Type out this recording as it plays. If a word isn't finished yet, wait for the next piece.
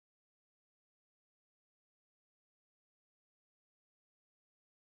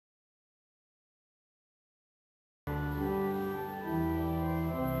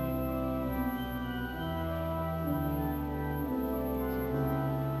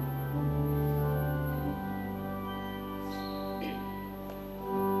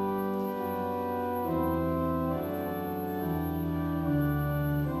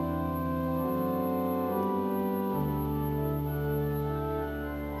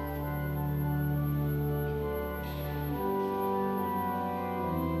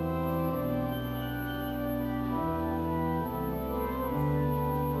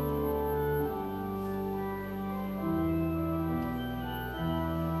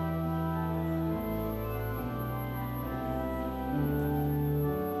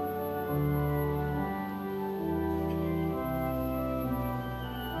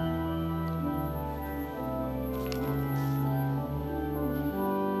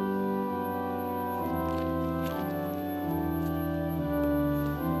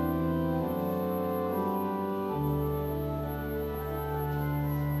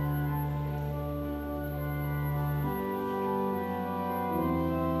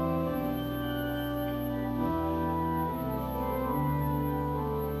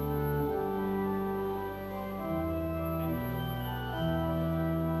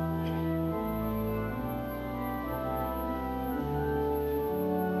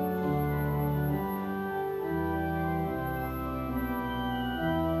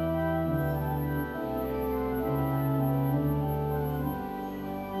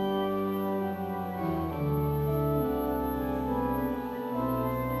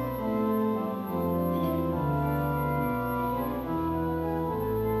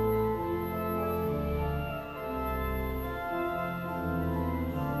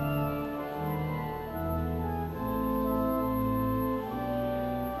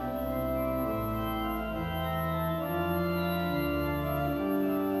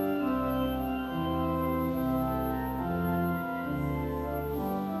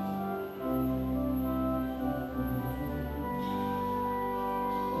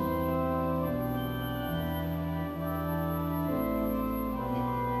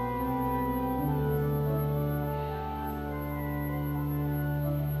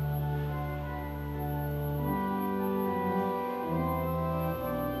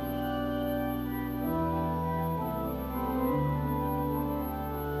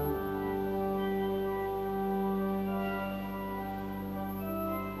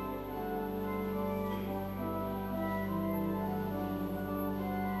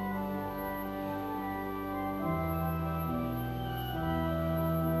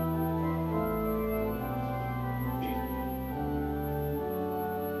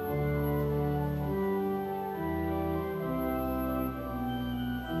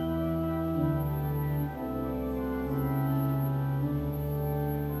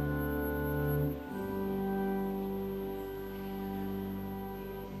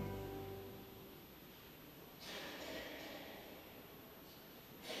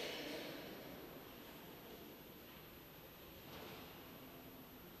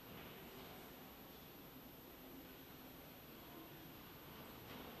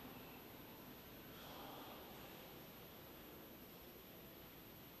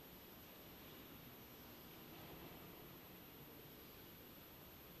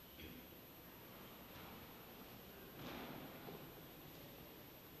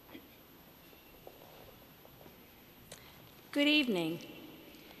Good evening.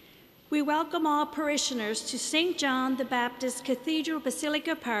 We welcome all parishioners to St. John the Baptist Cathedral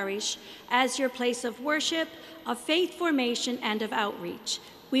Basilica Parish as your place of worship, of faith formation, and of outreach.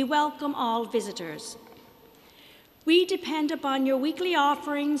 We welcome all visitors. We depend upon your weekly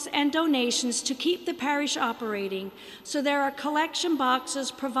offerings and donations to keep the parish operating, so there are collection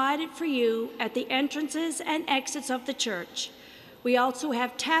boxes provided for you at the entrances and exits of the church. We also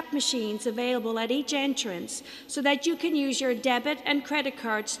have tap machines available at each entrance so that you can use your debit and credit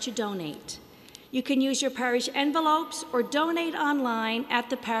cards to donate. You can use your parish envelopes or donate online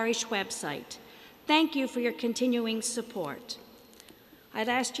at the parish website. Thank you for your continuing support. I'd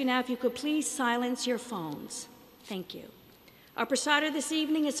ask you now if you could please silence your phones. Thank you. Our presider this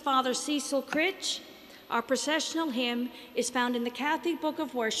evening is Father Cecil Critch. Our processional hymn is found in the Catholic Book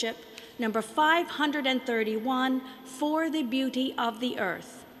of Worship, number 531, For the Beauty of the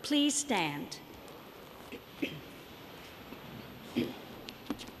Earth. Please stand.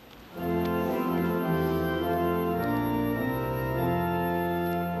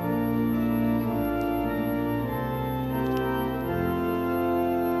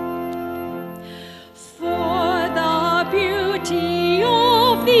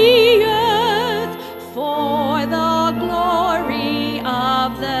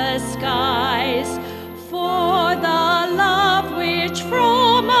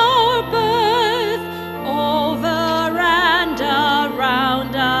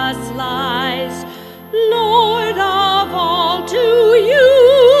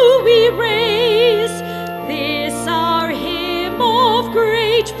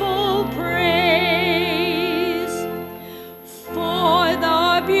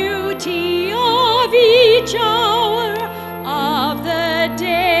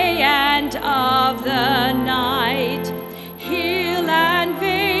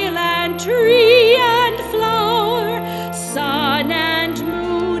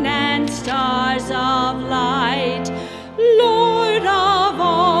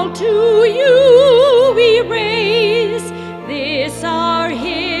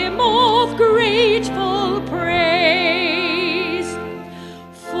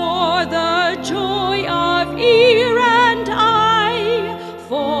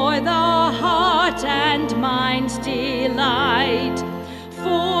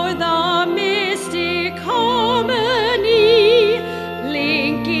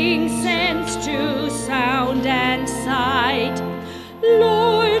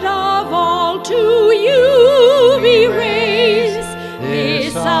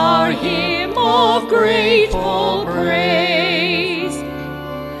 Grateful praise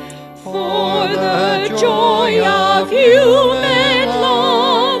for the joy of human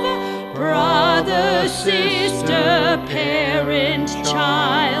love, brother, sister, parent,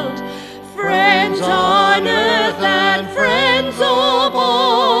 child, friends on earth and friends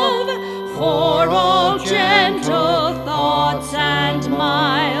above, for all gentle thoughts and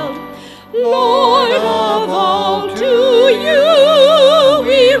mild. Lord of all, to you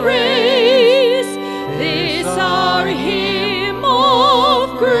we raise this our hymn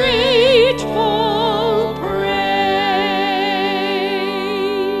of grateful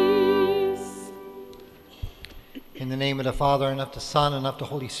praise. In the name of the Father, and of the Son, and of the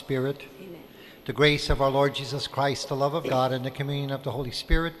Holy Spirit, Amen. The grace of our Lord Jesus Christ, the love of God, and the communion of the Holy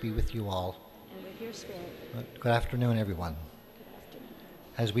Spirit be with you all. And with your spirit. Good afternoon, everyone.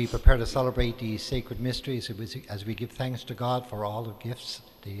 As we prepare to celebrate these sacred mysteries, as we give thanks to God for all the gifts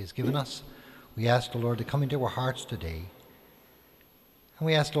that He has given us, we ask the Lord to come into our hearts today. And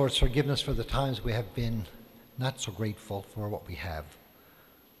we ask Lord's forgiveness for the times we have been not so grateful for what we have.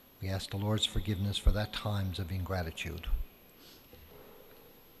 We ask the Lord's forgiveness for that times of ingratitude.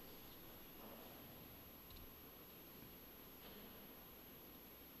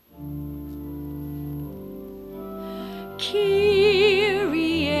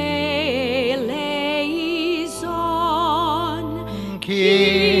 Kyrie eleison,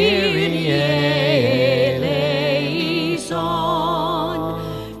 Kyrie eleison,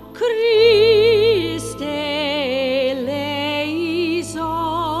 Christe eleison,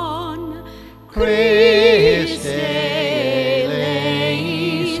 Christe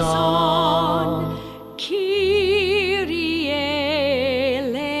eleison, Kyrie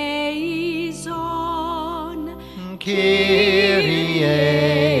eleison, Kyrie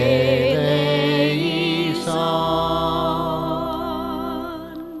eleison.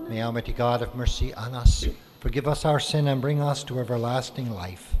 May Almighty God have mercy on us, forgive us our sin, and bring us to everlasting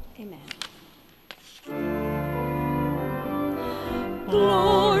life. Amen.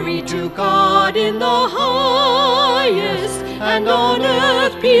 Glory to God in the highest, and on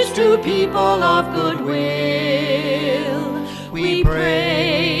earth peace to people of good will. We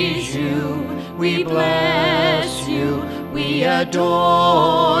praise you, we bless you, we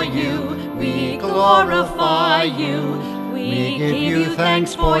adore you, we glorify you, we give you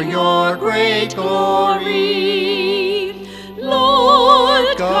thanks for your great glory.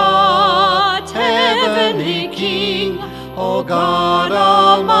 Lord God, heavenly King, O God,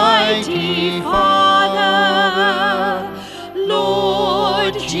 almighty Father,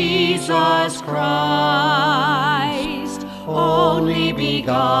 Lord Jesus Christ, only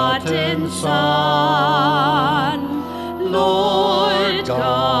begotten Son, Lord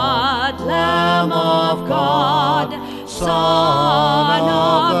God, Lamb of God, Son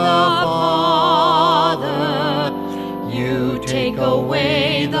of the Father, you take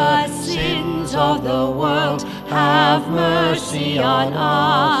away the sins of the world, have mercy on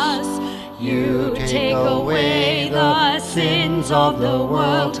us. You take away the sins of the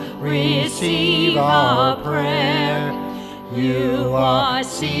world, receive our prayer. You are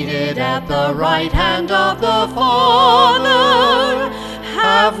seated at the right hand of the Father,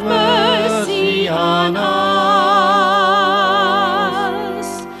 have mercy on us.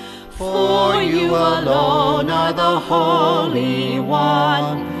 For you alone are the Holy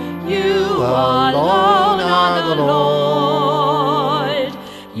One, you alone are the Lord,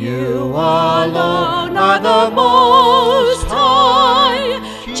 you alone are the Most High,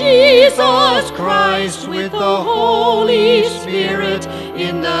 Jesus Christ with the Holy Spirit,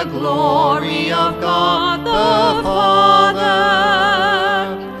 in the glory of God the Father.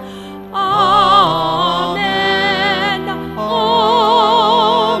 Amen. Amen. Amen.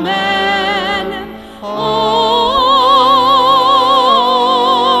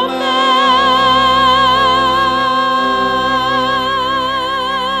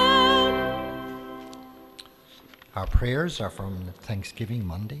 Our prayers are from Thanksgiving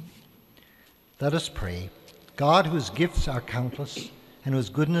Monday. Let us pray. God, whose gifts are countless and whose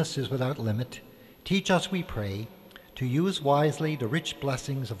goodness is without limit, teach us, we pray, to use wisely the rich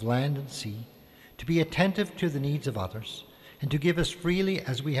blessings of land and sea, to be attentive to the needs of others, and to give as freely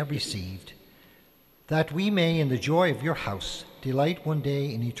as we have received, that we may, in the joy of your house, delight one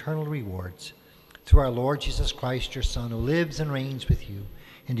day in eternal rewards. Through our Lord Jesus Christ, your Son, who lives and reigns with you,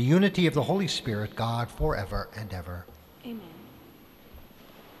 in the unity of the Holy Spirit, God, forever and ever. Amen.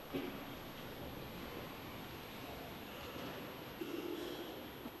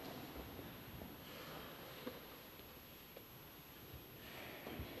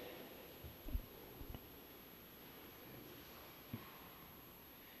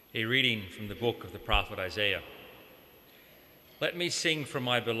 A reading from the book of the prophet Isaiah. Let me sing for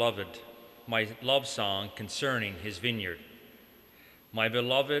my beloved my love song concerning his vineyard. My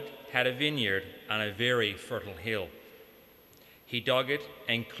beloved had a vineyard on a very fertile hill. He dug it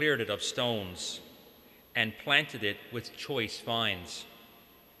and cleared it of stones and planted it with choice vines.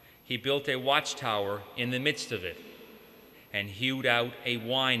 He built a watchtower in the midst of it and hewed out a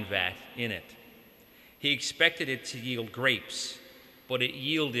wine vat in it. He expected it to yield grapes, but it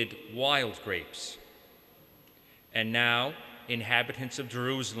yielded wild grapes. And now, inhabitants of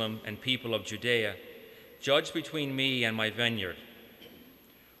Jerusalem and people of Judea, judge between me and my vineyard.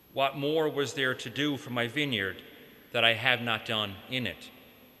 What more was there to do for my vineyard that I have not done in it?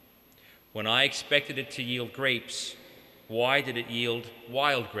 When I expected it to yield grapes, why did it yield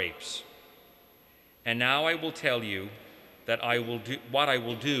wild grapes? And now I will tell you that what I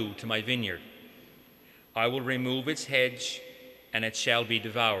will do to my vineyard. I will remove its hedge, and it shall be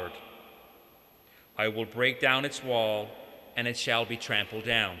devoured. I will break down its wall, and it shall be trampled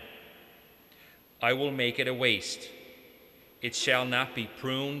down. I will make it a waste. It shall not be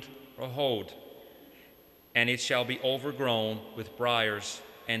pruned or hoed, and it shall be overgrown with briars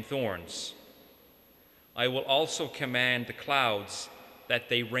and thorns. I will also command the clouds that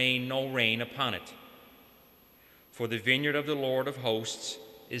they rain no rain upon it. For the vineyard of the Lord of hosts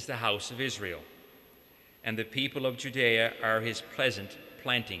is the house of Israel, and the people of Judea are his pleasant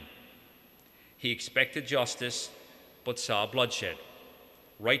planting. He expected justice, but saw bloodshed,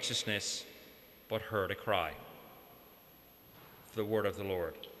 righteousness, but heard a cry. The word of the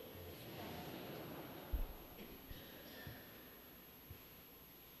Lord.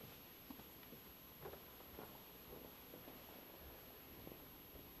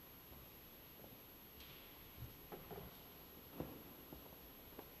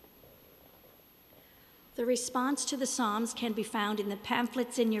 The response to the Psalms can be found in the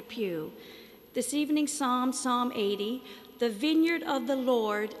pamphlets in your pew. This evening's Psalm, Psalm 80, "The vineyard of the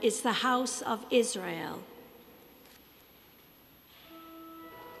Lord is the house of Israel."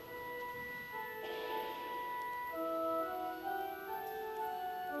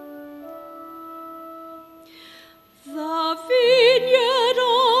 The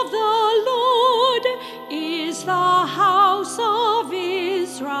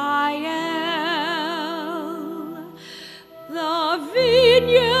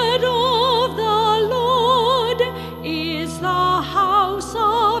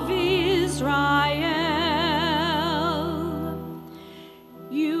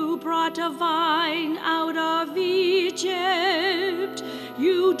brought a vine out of Egypt.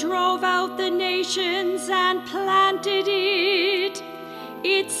 You drove out the nations and planted it.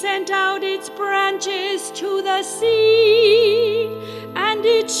 It sent out its branches to the sea, and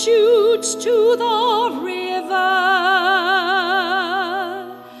its shoots to the river.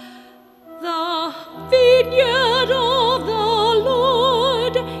 The vineyard of the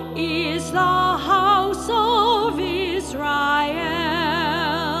Lord is the house of Israel.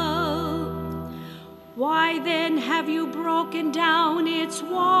 Why then have you broken down its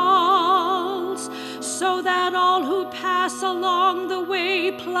walls, so that all who pass along the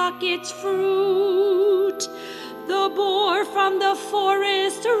way pluck its fruit? The boar from the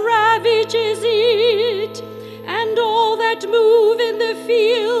forest ravages it, and all that move in the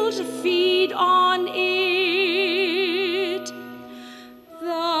field feed on it.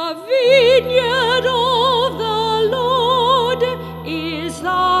 The vineyard of the Lord is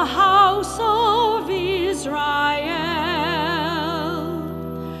the house of Israel.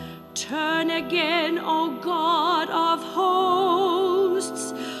 Turn again, O God of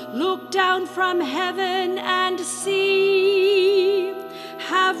hosts, look down from heaven and see.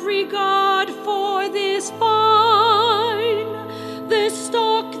 Have regard for this vine, the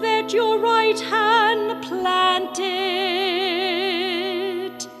stalk that your right hand planted.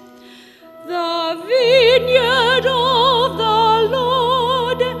 The vineyard of the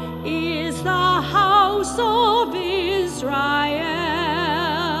Lord is the house of Israel.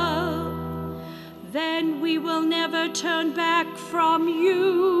 Then we will never turn back from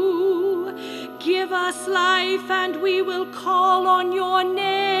you. Give us life, and we will call on your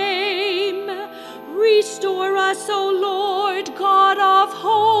name. Restore us, O Lord, God of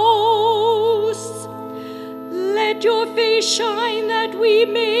hosts. Let your face shine that we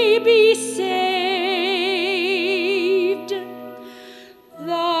may be saved.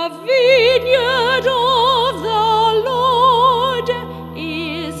 The vineyard of the Lord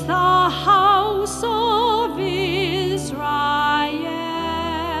is the house of Israel.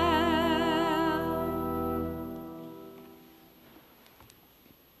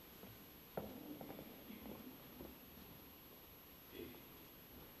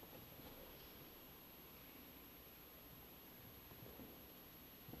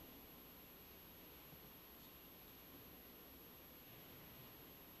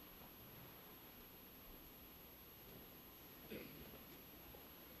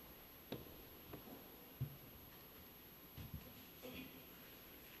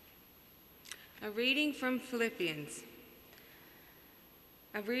 A reading from Philippians.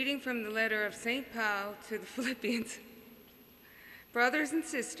 A reading from the letter of St. Paul to the Philippians. Brothers and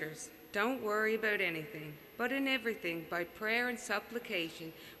sisters, don't worry about anything, but in everything, by prayer and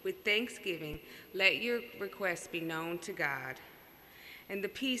supplication, with thanksgiving, let your requests be known to God. And the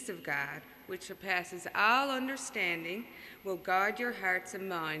peace of God, which surpasses all understanding, will guard your hearts and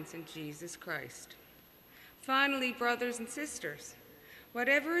minds in Jesus Christ. Finally, brothers and sisters,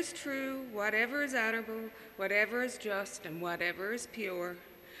 whatever is true, whatever is honorable, whatever is just, and whatever is pure,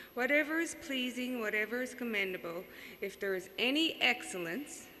 whatever is pleasing, whatever is commendable, if there is any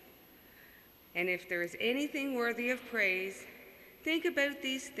excellence, and if there is anything worthy of praise, think about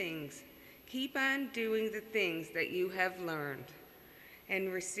these things. Keep on doing the things that you have learned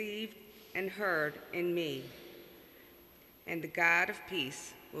and received and heard in me, and the God of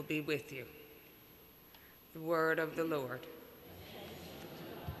peace will be with you. The word of the Lord.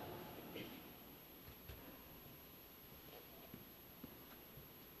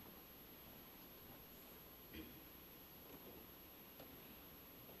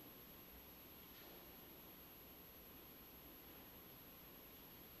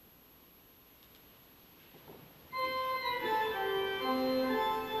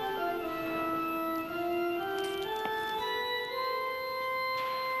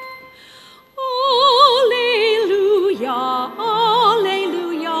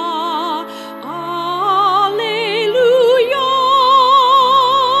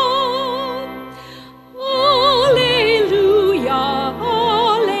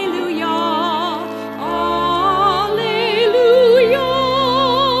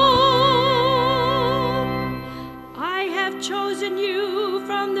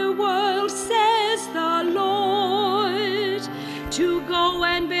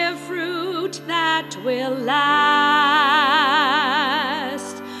 Will last.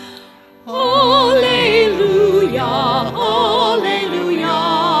 Alleluia, alleluia,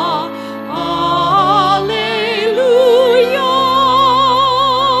 alleluia.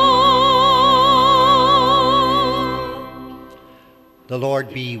 The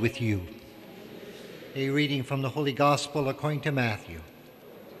Lord be with you. A reading from the Holy Gospel according to Matthew.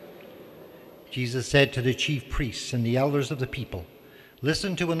 Jesus said to the chief priests and the elders of the people,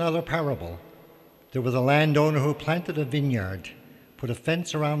 "Listen to another parable. There was a landowner who planted a vineyard, put a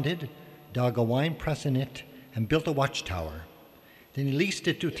fence around it, dug a wine press in it, and built a watchtower. Then he leased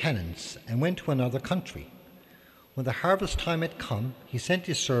it to tenants and went to another country. When the harvest time had come, he sent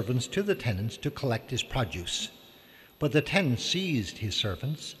his servants to the tenants to collect his produce. But the tenants seized his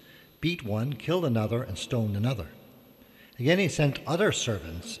servants, beat one, killed another, and stoned another. Again he sent other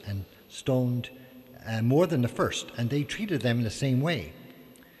servants and stoned more than the first, and they treated them in the same way.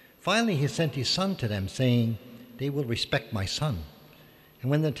 Finally he sent his son to them, saying, 'They will respect my son.' And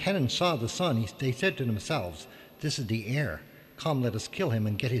when the tenants saw the son, they said to themselves, 'This is the heir. Come, let us kill him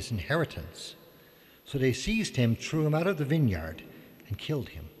and get his inheritance.' So they seized him, threw him out of the vineyard, and killed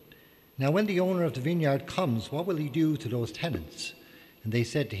him. Now when the owner of the vineyard comes, what will he do to those tenants?' And they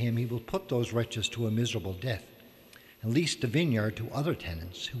said to him, 'He will put those wretches to a miserable death, and lease the vineyard to other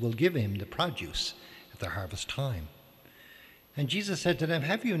tenants, who will give him the produce at the harvest time.' And Jesus said to them,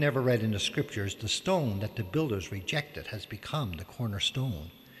 'Have you never read in the Scriptures, the stone that the builders rejected has become the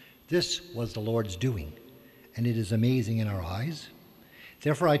cornerstone? This was the Lord's doing, and it is amazing in our eyes.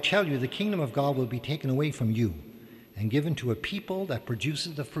 Therefore I tell you, the kingdom of God will be taken away from you and given to a people that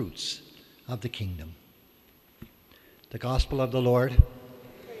produces the fruits of the kingdom.'" The Gospel of the Lord.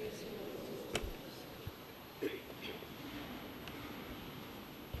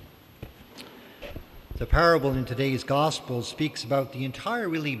 The parable in today's Gospel speaks about the entire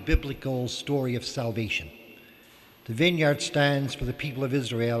really biblical story of salvation. The vineyard stands for the people of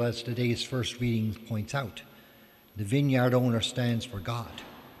Israel, as today's first reading points out. The vineyard owner stands for God.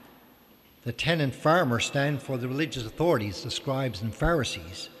 The tenant farmer stands for the religious authorities, the scribes and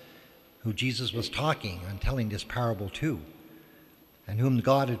Pharisees, who Jesus was talking and telling this parable to, and whom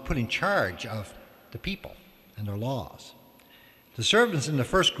God had put in charge of the people and their laws. The servants in the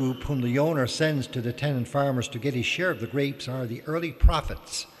first group, whom the owner sends to the tenant farmers to get his share of the grapes, are the early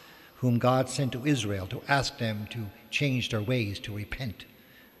prophets whom God sent to Israel to ask them to change their ways, to repent.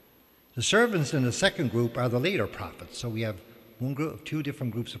 The servants in the second group are the later prophets, so we have two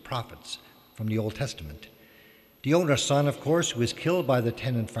different groups of prophets from the Old Testament. The owner's son, of course, who is killed by the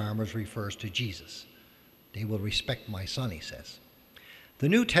tenant farmers, refers to Jesus. "They will respect my son," he says. The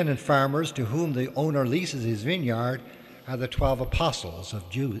new tenant farmers, to whom the owner leases his vineyard, are the 12 apostles of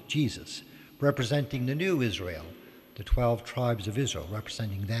Jesus, representing the new Israel, the 12 tribes of Israel,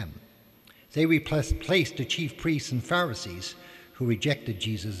 representing them. They replaced the chief priests and Pharisees who rejected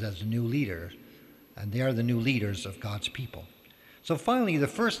Jesus as the new leader, and they are the new leaders of God's people. So finally, the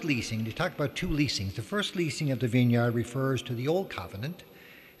first leasing, they talk about two leasings. The first leasing of the vineyard refers to the Old Covenant,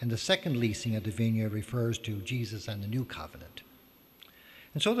 and the second leasing of the vineyard refers to Jesus and the New Covenant.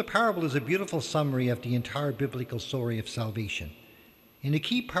 And so the parable is a beautiful summary of the entire biblical story of salvation. In a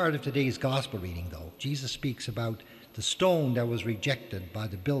key part of today's gospel reading, though, Jesus speaks about the stone that was rejected by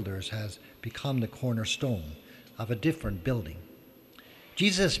the builders has become the cornerstone of a different building.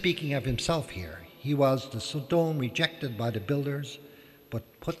 Jesus is speaking of himself here. He was the stone rejected by the builders,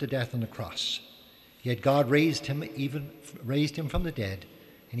 but put to death on the cross. Yet God raised him from the dead,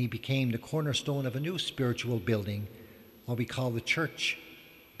 and he became the cornerstone of a new spiritual building, what we call the church,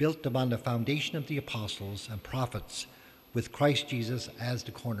 built upon the foundation of the apostles and prophets, with Christ Jesus as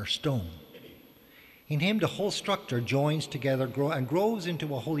the cornerstone. In him, the whole structure joins together and grows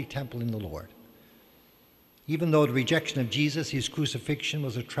into a holy temple in the Lord. Even though the rejection of Jesus, his crucifixion,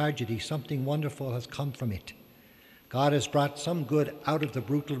 was a tragedy, something wonderful has come from it. God has brought some good out of the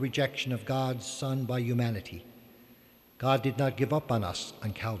brutal rejection of God's Son by humanity. God did not give up on us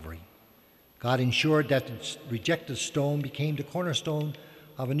on Calvary. God ensured that the rejected stone became the cornerstone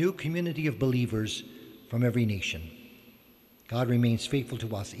of a new community of believers from every nation. God remains faithful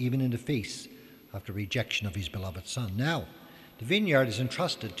to us even in the face of the rejection of his beloved Son. Now, the vineyard is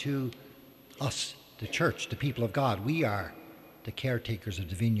entrusted to us, the church, the people of God. We are the caretakers of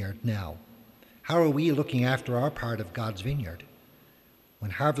the vineyard now. How are we looking after our part of God's vineyard?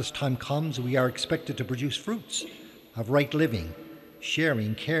 When harvest time comes, we are expected to produce fruits of right living,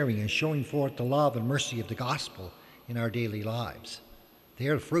 sharing, caring, and showing forth the love and mercy of the gospel in our daily lives. They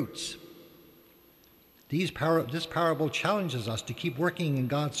are fruits. This parable challenges us to keep working in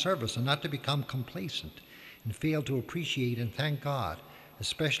God's service and not to become complacent and fail to appreciate and thank God,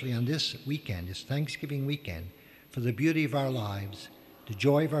 especially on this weekend, this Thanksgiving weekend, for the beauty of our lives, the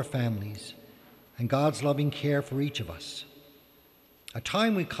joy of our families, and God's loving care for each of us. A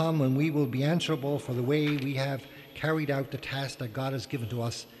time will come when we will be answerable for the way we have carried out the task that God has given to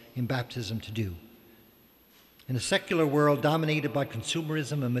us in baptism to do. In a secular world dominated by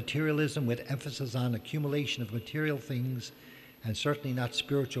consumerism and materialism, with emphasis on accumulation of material things and certainly not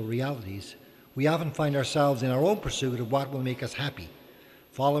spiritual realities, We often find ourselves in our own pursuit of what will make us happy,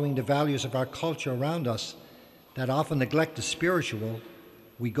 following the values of our culture around us that often neglect the spiritual.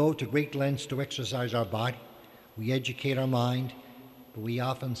 We go to great lengths to exercise our body, we educate our mind, but we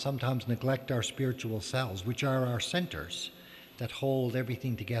often sometimes neglect our spiritual selves, which are our centers that hold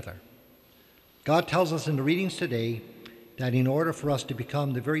everything together. God tells us in the readings today that in order for us to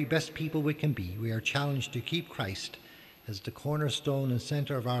become the very best people we can be, we are challenged to keep Christ as the cornerstone and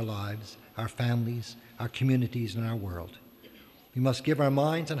center of our lives, our families, our communities, and our world. We must give our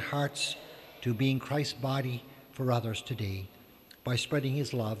minds and hearts to being Christ's body for others today by spreading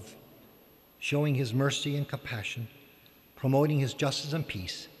his love, showing his mercy and compassion, promoting his justice and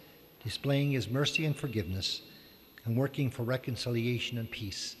peace, displaying his mercy and forgiveness, and working for reconciliation and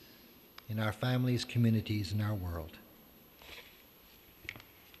peace in our families, communities, and our world.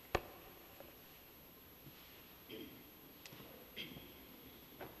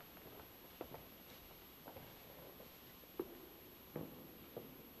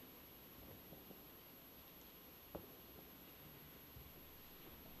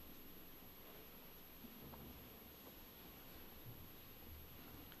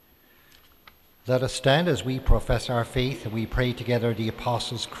 Let us stand as we profess our faith and we pray together the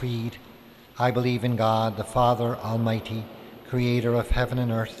Apostles' Creed. I believe in God, the Father Almighty, creator of heaven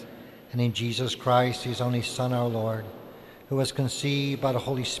and earth, and in Jesus Christ, his only Son, our Lord, who was conceived by the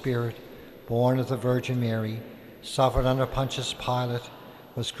Holy Spirit, born of the Virgin Mary, suffered under Pontius Pilate,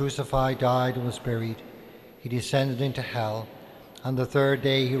 was crucified, died, and was buried. He descended into hell. On the third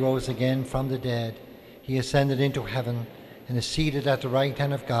day he rose again from the dead. He ascended into heaven and is seated at the right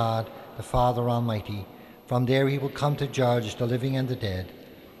hand of God, the Father Almighty. From there he will come to judge the living and the dead.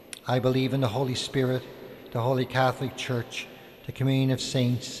 I believe in the Holy Spirit, the Holy Catholic Church, the communion of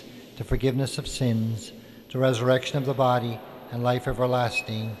saints, the forgiveness of sins, the resurrection of the body, and life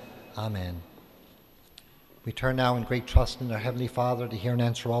everlasting. Amen. We turn now in great trust in our Heavenly Father to hear and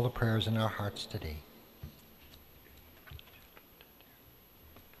answer all the prayers in our hearts today.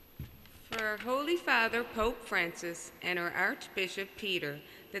 For our Holy Father, Pope Francis, and our Archbishop Peter,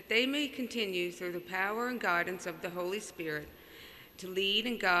 that they may continue through the power and guidance of the Holy Spirit to lead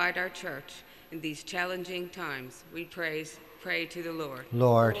and guide our church in these challenging times, we pray to the Lord.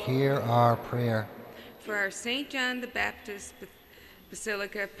 Lord, hear our prayer. For our St. John the Baptist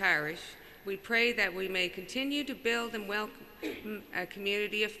Basilica Parish, we pray that we may continue to build and welcome a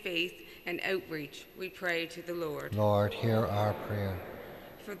community of faith and outreach. We pray to the Lord. Lord, hear our prayer.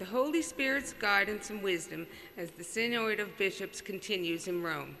 For the Holy Spirit's guidance and wisdom as the Synod of Bishops continues in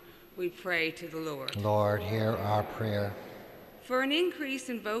Rome, we pray to the Lord. Lord, hear our prayer. For an increase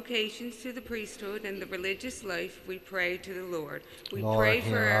in vocations to the priesthood and the religious life, we pray to the Lord. We Lord, pray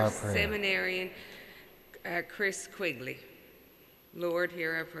hear for our prayer. seminarian, Chris Quigley. Lord,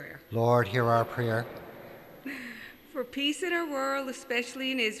 hear our prayer. Lord, hear our prayer. For peace in our world,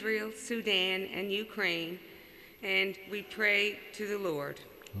 especially in Israel, Sudan, and Ukraine, and we pray to the Lord.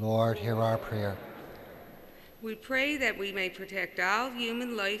 Lord, hear our prayer. We pray that we may protect all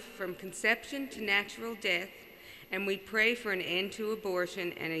human life from conception to natural death, and we pray for an end to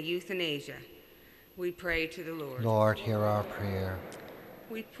abortion and a euthanasia. We pray to the Lord. Lord, hear our prayer.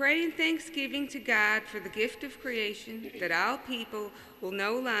 We pray in thanksgiving to God for the gift of creation, that all people will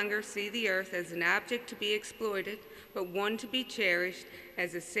no longer see the earth as an object to be exploited, but one to be cherished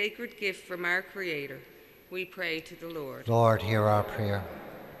as a sacred gift from our Creator. We pray to the Lord. Lord, hear our prayer.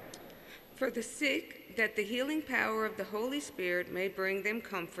 For the sick, that the healing power of the Holy Spirit may bring them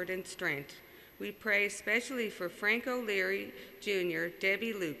comfort and strength. We pray especially for Frank O'Leary Jr.,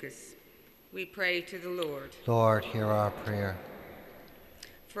 Debbie Lucas. We pray to the Lord. Lord, hear our prayer.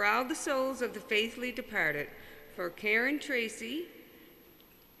 For all the souls of the faithfully departed, for Karen Tracy,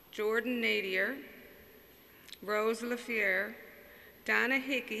 Jordan Nadir, Rose LaFleur, Donna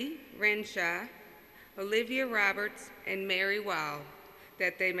Hickey Renshaw, Olivia Roberts, and Mary Wall,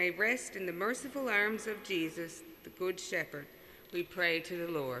 that they may rest in the merciful arms of Jesus, the Good Shepherd. We pray to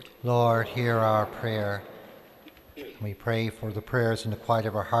the Lord. Lord, hear our prayer. We pray for the prayers in the quiet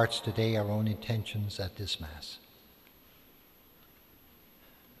of our hearts today, our own intentions at this Mass.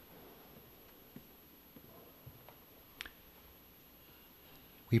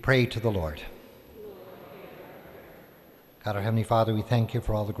 We pray to the Lord. God, our Heavenly Father, we thank you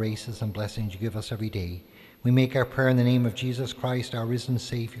for all the graces and blessings you give us every day. We make our prayer in the name of Jesus Christ, our risen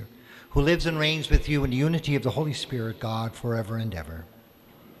Savior, who lives and reigns with you in the unity of the Holy Spirit, God, forever and ever.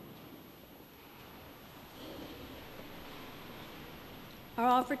 Our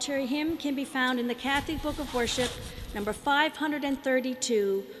offertory hymn can be found in the Catholic Book of Worship, number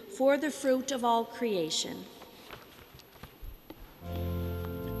 532, For the Fruit of All Creation.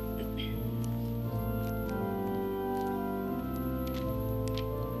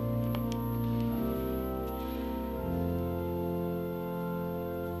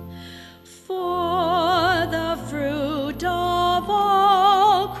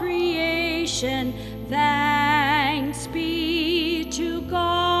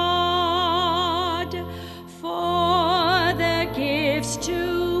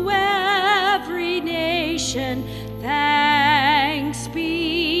 nation. Thanks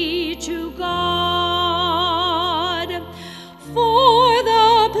be to God. For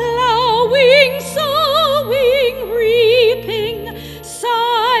the plowing, sowing, reaping,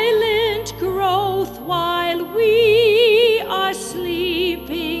 silent growth while we are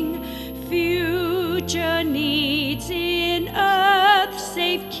sleeping, future needs in earth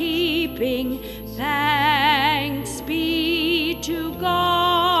safekeeping. Thanks be to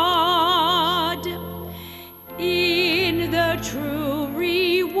God. In the true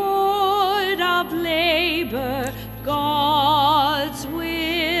reward of labor, God's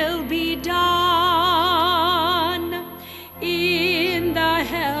will be done. In the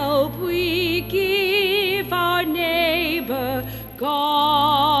help we give our neighbor,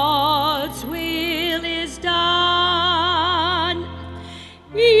 God's will is done.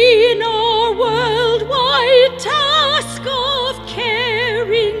 In our worldwide task of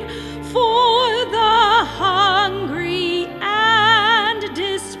caring for the hungry and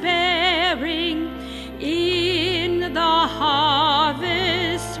despairing, in the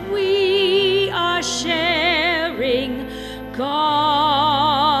harvest we are sharing,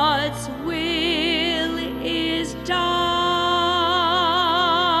 God's will is done.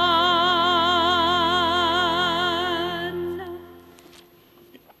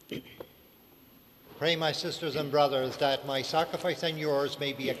 Pray, my sisters and brothers, that my sacrifice and yours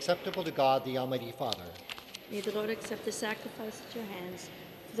may be acceptable to God, the Almighty Father. May the Lord accept the sacrifice at your hands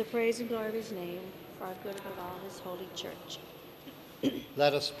for the praise and glory of his name, for our good of all his holy church.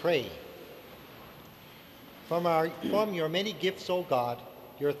 Let us pray. From your many gifts, O God,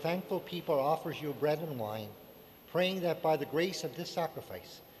 your thankful people offers you bread and wine, praying that by the grace of this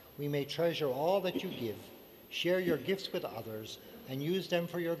sacrifice we may treasure all that you give, share your gifts with others, and use them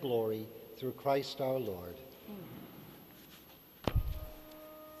for your glory, through Christ our Lord. Amen.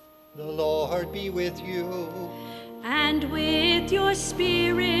 The Lord be with you. And with your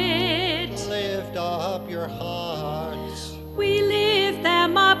spirit. Lift up your hearts. We lift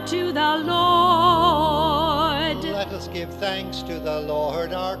them up to the Lord. Let us give thanks to the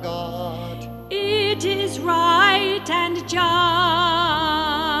Lord our God. It is right and just.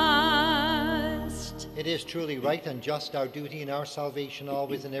 It is truly right and just, our duty and our salvation,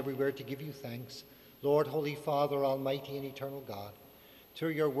 always and everywhere, to give you thanks, Lord, Holy Father, Almighty and eternal God. Through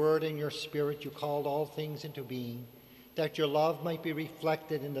your word and your spirit you called all things into being, that your love might be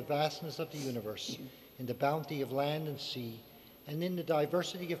reflected in the vastness of the universe, in the bounty of land and sea, and in the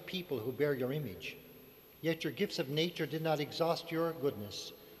diversity of people who bear your image. Yet your gifts of nature did not exhaust your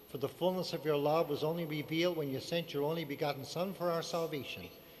goodness, for the fullness of your love was only revealed when you sent your only begotten Son for our salvation,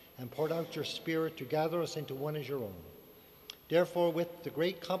 and poured out your Spirit to gather us into one as your own. Therefore, with the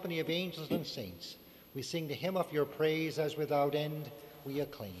great company of angels and saints, we sing the hymn of your praise as without end we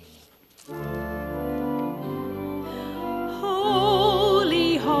acclaim.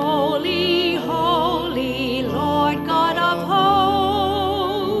 Holy, holy, holy, Lord God of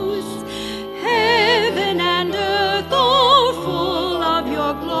hosts, heaven and earth are full of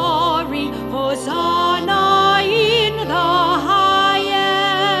your glory. Hosanna in the highest.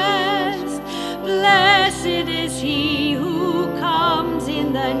 Blessed is he who comes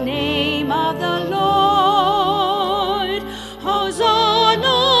in the name of the Lord.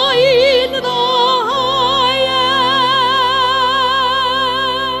 Hosanna in the highest.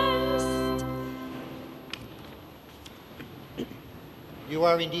 You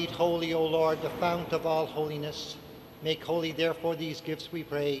are indeed holy, O Lord, the fount of all holiness. Make holy, therefore, these gifts, we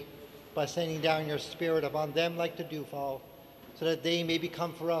pray, by sending down your Spirit upon them like the dewfall, so that they may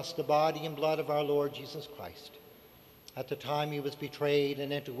become for us the body and blood of our Lord Jesus Christ. At the time he was betrayed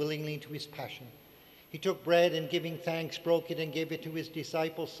and entered willingly into his passion, he took bread and, giving thanks, broke it and gave it to his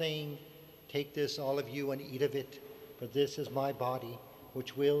disciples, saying, "Take this, all of you, and eat of it, for this is my body,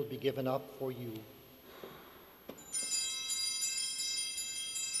 which will be given up for you."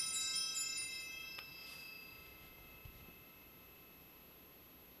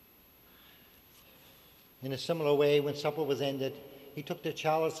 In a similar way, when supper was ended, he took the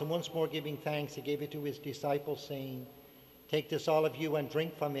chalice, and once more giving thanks, he gave it to his disciples, saying, "Take this, all of you, and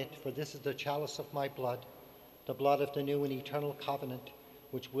drink from it, for this is the chalice of my blood, the blood of the new and eternal covenant,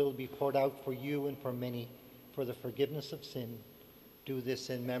 which will be poured out for you and for many for the forgiveness of sin. Do this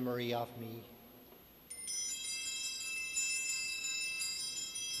in memory of me."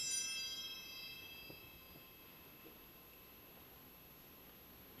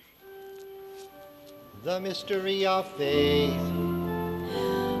 The mystery of faith.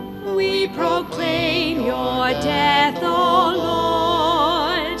 We proclaim your death, O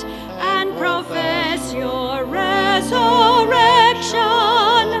Lord, and profess your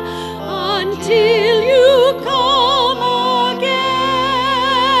resurrection until you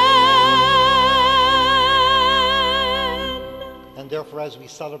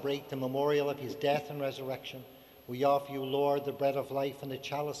celebrate the memorial of his death and resurrection, we offer you, Lord, the bread of life and the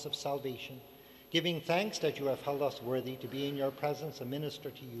chalice of salvation, giving thanks that you have held us worthy to be in your presence and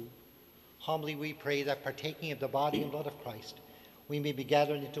minister to you. Humbly we pray that, partaking of the body and blood of Christ, we may be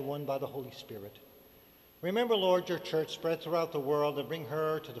gathered into one by the Holy Spirit. Remember, Lord, your church spread throughout the world, and bring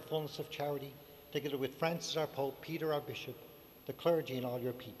her to the fullness of charity, together with Francis our Pope, Peter our Bishop, the clergy, and all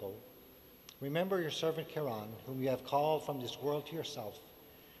your people. Remember your servant Kieran, whom you have called from this world to yourself.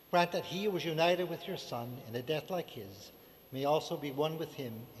 Grant that he who was united with your Son in a death like his may also be one with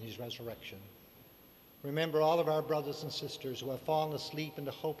him in his resurrection. Remember all of our brothers and sisters who have fallen asleep in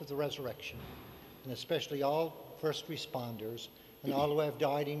the hope of the resurrection, and especially all first responders and all who have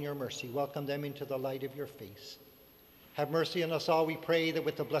died in your mercy. Welcome them into the light of your face. Have mercy on us all, we pray, that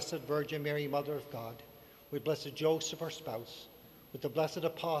with the Blessed Virgin Mary, Mother of God, with Blessed Joseph, her spouse, with the blessed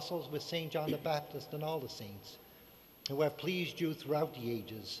apostles, with St. John the Baptist and all the saints who have pleased you throughout the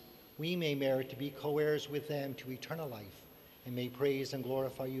ages, we may merit to be co-heirs with them to eternal life, and may praise and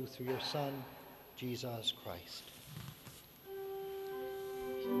glorify you through your Son, Jesus Christ.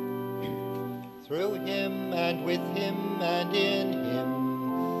 Through him and with him and in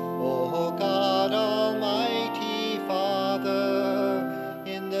him, O God, Almighty Father,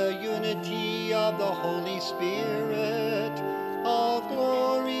 in the unity of the Holy Spirit, all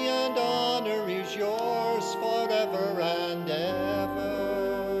glory and honor is yours forever and ever.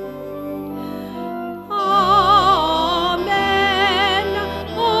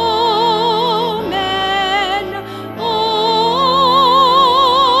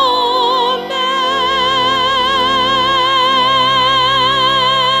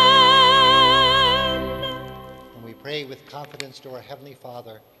 To our Heavenly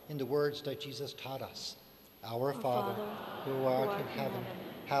Father in the words that Jesus taught us. Our Father, who art in heaven,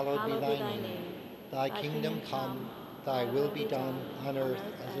 hallowed be thy name. Thy kingdom come, thy will be done on earth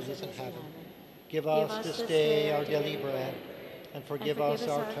as it is in heaven. Give us this day our daily bread, and forgive us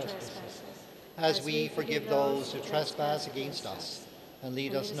our trespasses, as we forgive those who trespass against us. And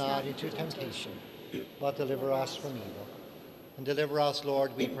lead us not into temptation, but deliver us from evil. And deliver us,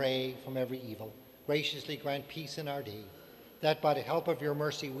 Lord, we pray, from every evil. Graciously grant peace in our day, that by the help of your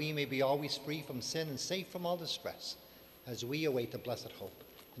mercy we may be always free from sin and safe from all distress, as we await the blessed hope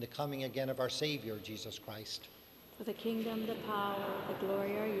and the coming again of our Savior, Jesus Christ. For the kingdom, the power, the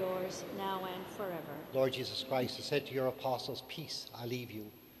glory are yours, now and forever. Lord Jesus Christ, who said to your apostles, "Peace I leave you,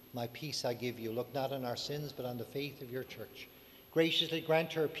 my peace I give you," look not on our sins, but on the faith of your church. Graciously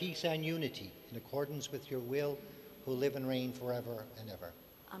grant her peace and unity in accordance with your will, who live and reign forever and ever.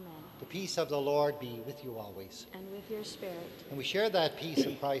 Amen. The peace of the Lord be with you always. And with your spirit. And we share that peace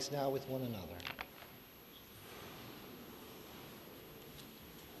in Christ now with one another.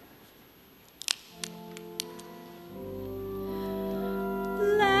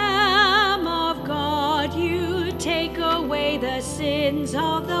 Lamb of God, you take away the sins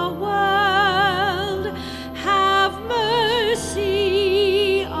of the world. Have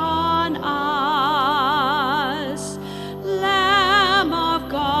mercy on us. Lamb of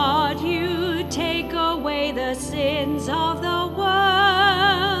God, you take away the sins of the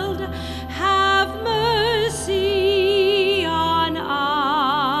world. Have mercy on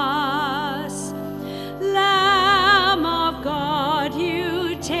us. Lamb of God,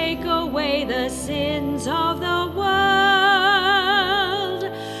 you take away the sins of the world.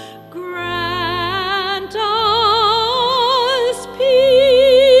 Grant us peace.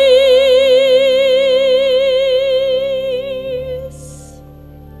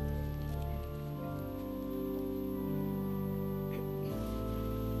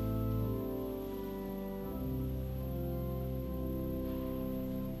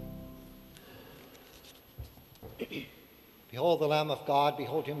 Behold the Lamb of God,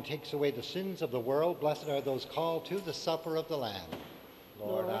 behold him who takes away the sins of the world. Blessed are those called to the supper of the Lamb.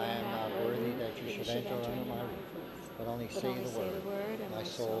 Lord, I am not worthy that you should enter under my roof, but only say the word, and my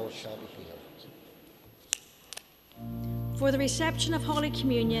soul shall be healed. For the reception of Holy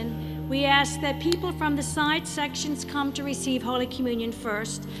Communion, we ask that people from the side sections come to receive Holy Communion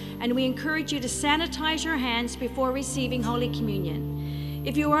first, and we encourage you to sanitize your hands before receiving Holy Communion.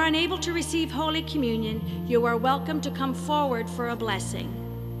 If you are unable to receive Holy Communion, you are welcome to come forward for a blessing.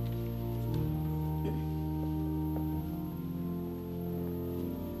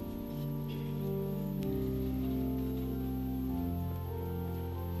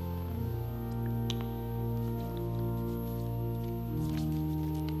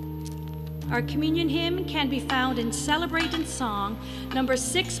 Our communion hymn can be found in Celebrate in Song, number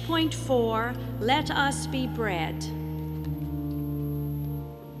 6.4, Let Us Be Bread.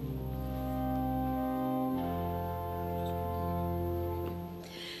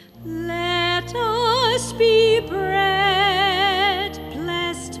 bread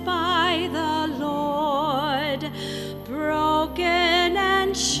blessed by the Lord, broken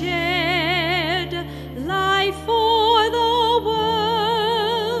and shed, life for the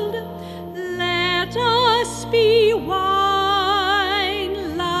world. Let us be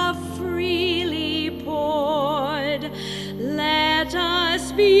wine, love freely poured. Let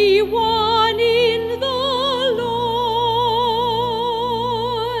us be one in the Lord.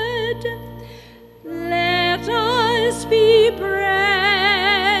 Let us be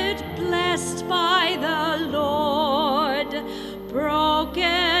bread blessed by the Lord,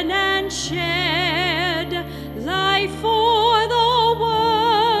 broken and shed, life for the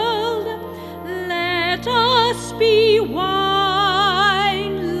world. Let us be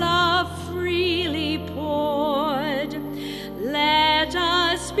wine, love freely poured. Let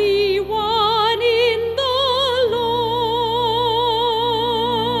us be one in the Lord.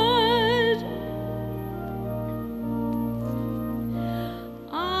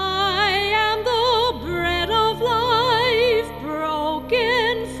 I am the bread of life,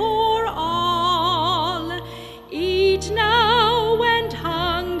 broken for all. Eat now and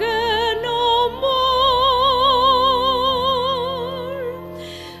hunger no more.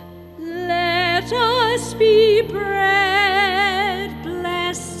 Let us be bread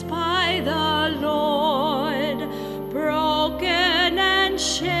blessed by the Lord, broken and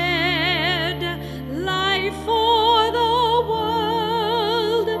shed, life for the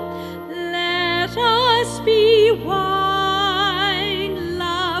world. Let us be wine,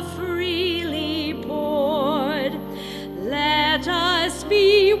 love freely poured. Let us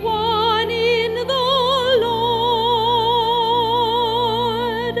be one in the Lord.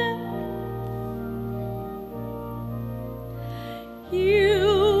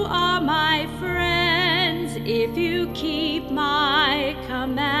 You are my friends if you keep my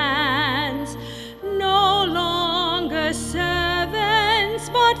commands. No longer servants,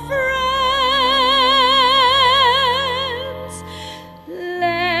 but friends.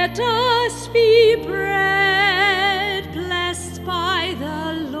 Let us be bread blessed by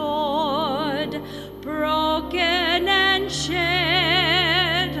the Lord, broken and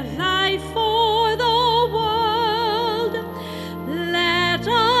shed, life for the world. Let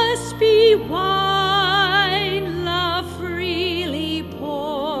us be wine, love freely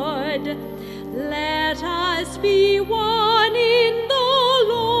poured. Let us be one in the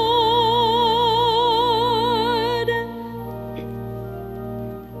Lord.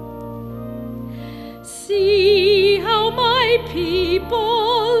 See how my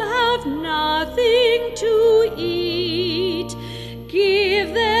people have nothing to eat.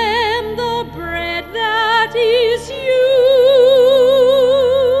 Give them the bread that is you.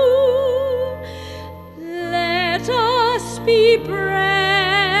 Let us be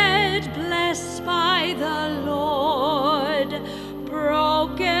bread blessed by the Lord,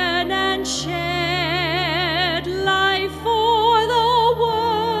 broken and shed, life for the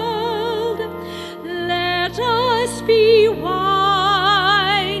world. Let us be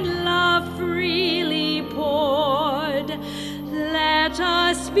wine, love freely poured. Let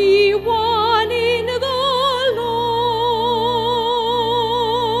us be one in the Lord.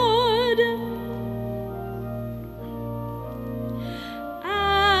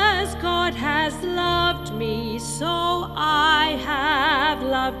 As God has loved me, so I have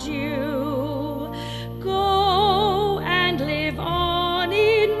loved you. Go and live on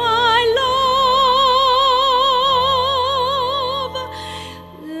in my love.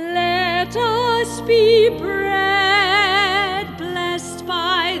 Let us be bread blessed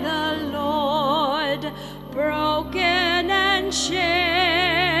by the Lord, broken and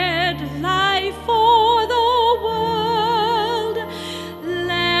shed, life for the world.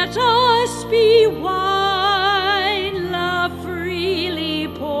 Let us be wine, love freely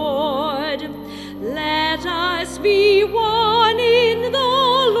poured. Let us be one in the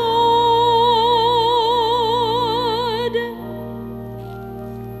Lord.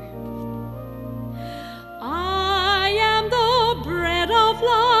 I am the bread of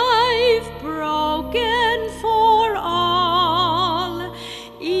life, broken for all.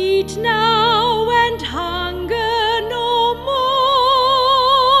 Eat now and hunger no more.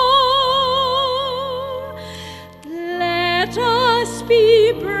 Let us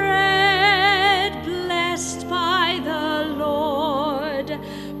be bread blessed by the Lord,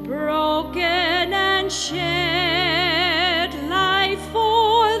 broken and shed, life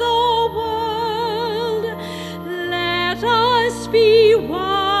for the world. Let us be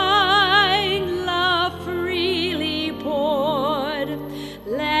wine, love freely poured.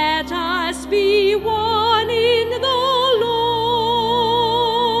 Let us be one in the Lord.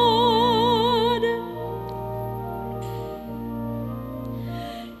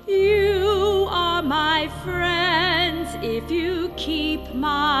 my friends, if you keep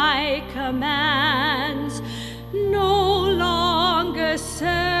my commands. No longer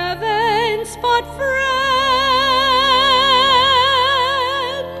servants, but friends.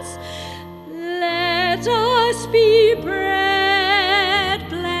 Let us be bread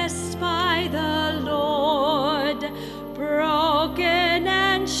blessed by the Lord, broken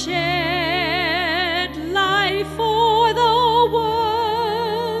and shed life for the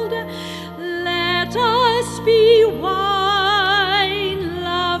world. Let us be wine,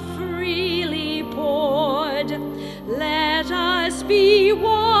 love freely poured. Let us be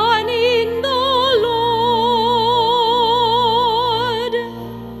one in the Lord.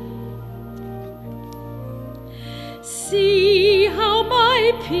 See how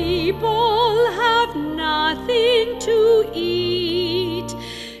my people have nothing to eat.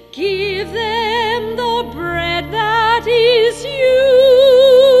 Give them the bread that is you.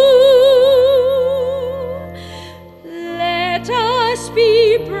 Let us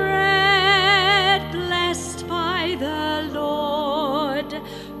be bread blessed by the Lord,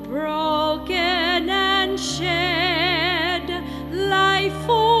 broken and shed life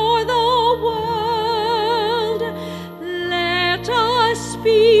for the world. Let us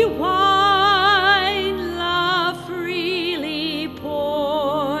be wine, love freely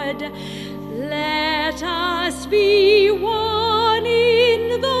poured. Let us be one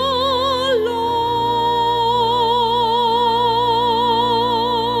in the Lord.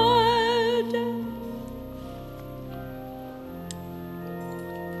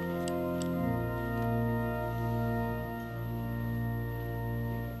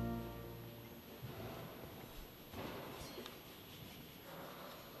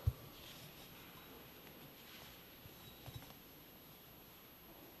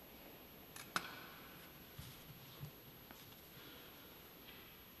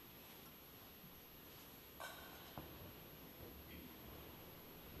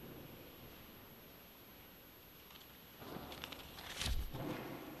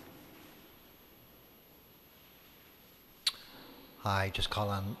 I just call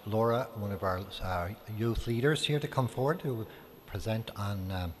on Laura, one of our youth leaders here, to come forward to present on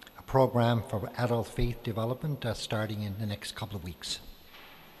a program for adult faith development starting in the next couple of weeks.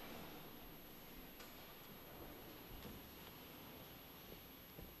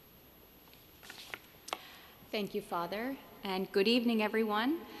 Thank you, Father, and good evening,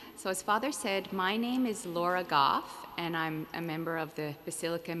 everyone. So as Father said, my name is Laura Goff, and I'm a member of the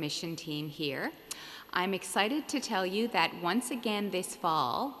Basilica Mission team here. I'm excited to tell you that once again this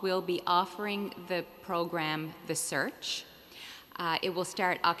fall, we'll be offering the program The Search. It will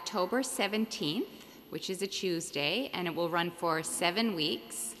start October 17th, which is a Tuesday, and it will run for 7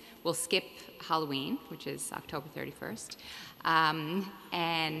 weeks. We'll skip Halloween, which is October 31st,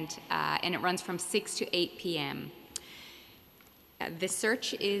 and it runs from 6 to 8 p.m. The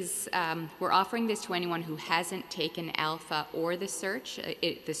Search is, we're offering this to anyone who hasn't taken Alpha or The Search.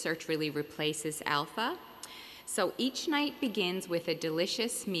 The Search really replaces Alpha. So each night begins with a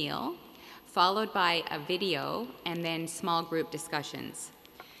delicious meal, followed by a video, and then small group discussions.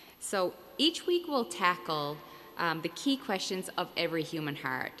 So each week we'll tackle the key questions of every human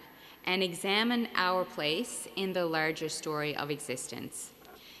heart and examine our place in the larger story of existence.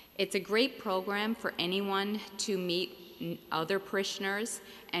 It's a great program for anyone to meet other parishioners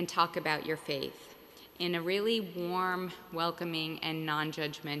and talk about your faith in a really warm, welcoming, and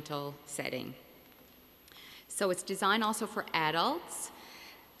non-judgmental setting. So it's designed also for adults,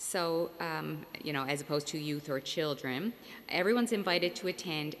 so, as opposed to youth or children. Everyone's invited to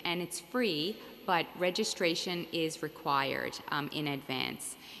attend, and it's free, but registration is required in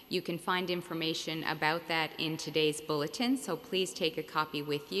advance. You can find information about that in today's bulletin, so please take a copy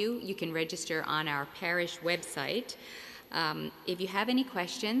with you. You can register on our parish website. If you have any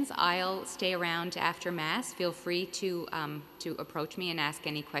questions, I'll stay around after Mass. Feel free to approach me and ask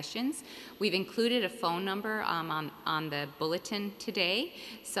any questions. We've included a phone number on the bulletin today,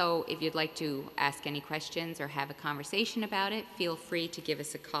 so if you'd like to ask any questions or have a conversation about it, feel free to give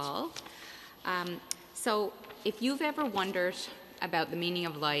us a call. So if you've ever wondered about the meaning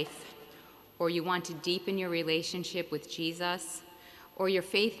of life, or you want to deepen your relationship with Jesus, or your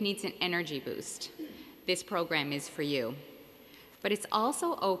faith needs an energy boost, this program is for you. But it's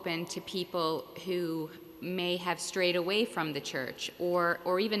also open to people who may have strayed away from the church,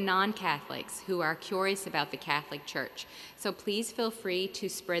 or even non-Catholics who are curious about the Catholic Church. So please feel free to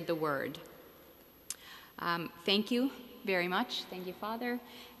spread the word. Thank you very much. Thank you, Father,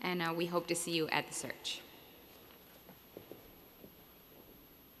 and we hope to see you at the Search.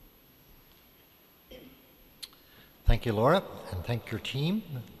 Thank you, Laura, and thank your team.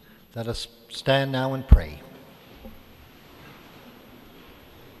 Let us stand now and pray.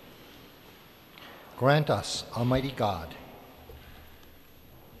 Grant us, Almighty God,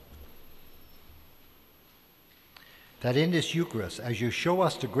 that in this Eucharist, as you show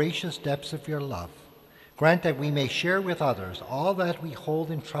us the gracious depths of your love, grant that we may share with others all that we hold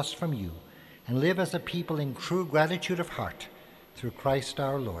in trust from you, and live as a people in true gratitude of heart, through Christ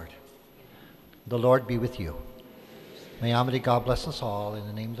our Lord. The Lord be with you. May Almighty God bless us all, in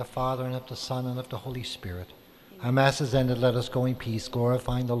the name of the Father, and of the Son, and of the Holy Spirit. Amen. Our Mass is ended. Let us go in peace,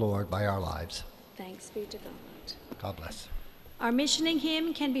 glorifying the Lord by our lives. Thanks be to God. God bless. Our missioning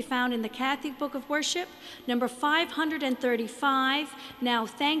hymn can be found in the Catholic Book of Worship, number 535, Now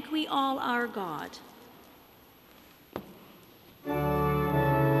Thank We All Our God.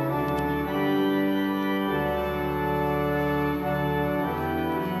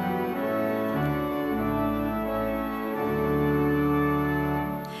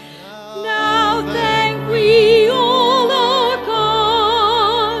 Now thank we all our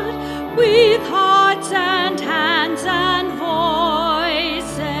God with hearts and hands and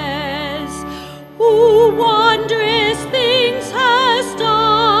voices, who wondrous things has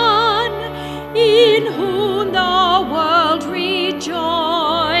done, in whom the world rejoices,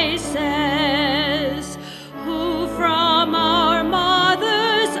 who from our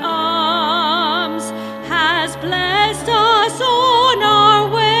mother's arms has blessed us on our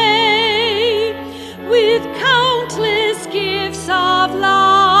way with countless gifts of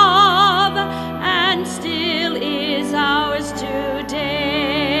love, and still is ours today.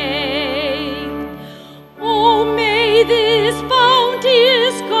 Oh, may this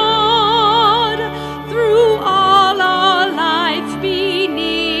bounteous God through all our life be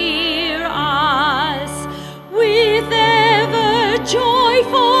near us, with ever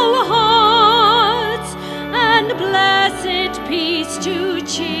joyful hearts and blessed peace to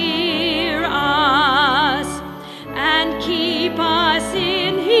cheer us, and keep us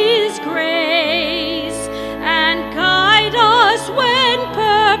in his grace, and guide us when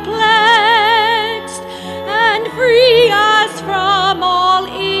perplexed, and free us from all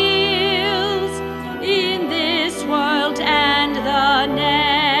ills in this world and the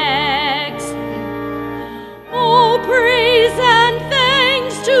next. Oh, praise and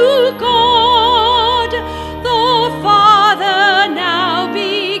thanks to God, the Father now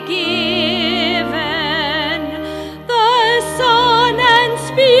be given, the Son and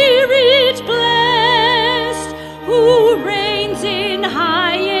Spirit blessed, who reigns in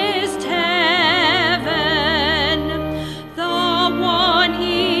highest heaven, the one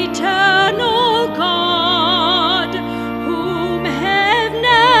eternal God, whom heaven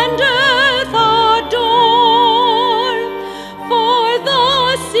and earth adore, for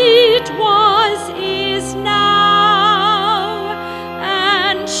thus it was, is now,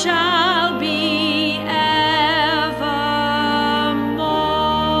 and shall